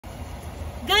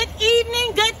Good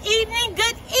evening,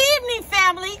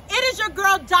 family. It is your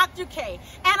girl, Dr. K,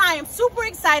 and I am super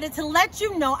excited to let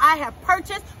you know I have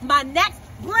purchased my next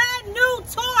brand new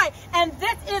toy, and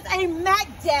this is a Mac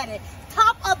Daddy,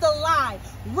 top of the line,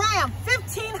 Ram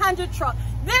 1500 truck.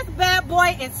 This bad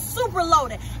boy is super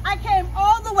loaded. I came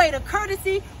all the way to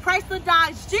courtesy Chrysler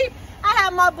Dodge Jeep. I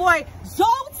have my boy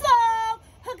Joseph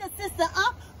hook a sister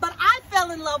up, but I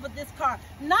fell in love with this car,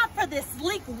 not for this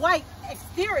sleek white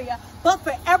exterior, but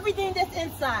for everything that's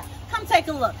inside. Come take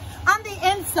a look. On the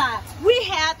inside, we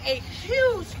have a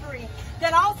huge screen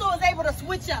that also is able to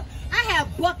switch up. I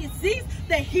have bucket seats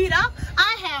that heat up.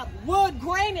 I have wood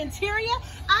grain interior.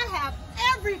 I have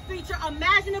every feature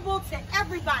imaginable to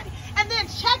everybody. And then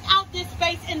check out this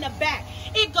space in the back.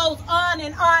 It goes on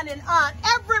and on and on.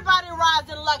 Everybody rides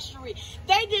in luxury.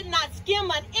 They did not skim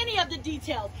on any of the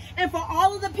details. And for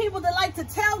all of the people that like to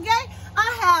tailgate,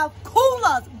 I have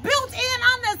coolers built in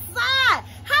on the side.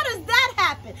 How does that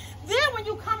happen? Then when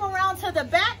you come around to the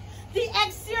back, the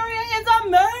exterior is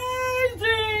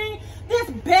amazing. This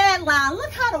bed line,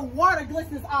 look how the water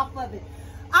glistens off of it.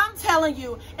 I'm telling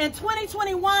you, in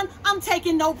 2021, I'm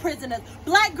taking no prisoners.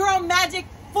 Black girl magic,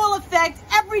 full effect,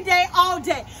 every day, all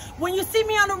day. When you see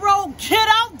me on the road, get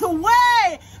out the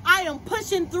way. I am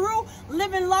pushing through,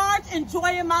 living large,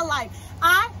 enjoying my life.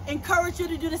 I encourage you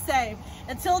to do the same.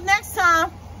 Until next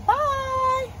time,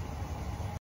 bye.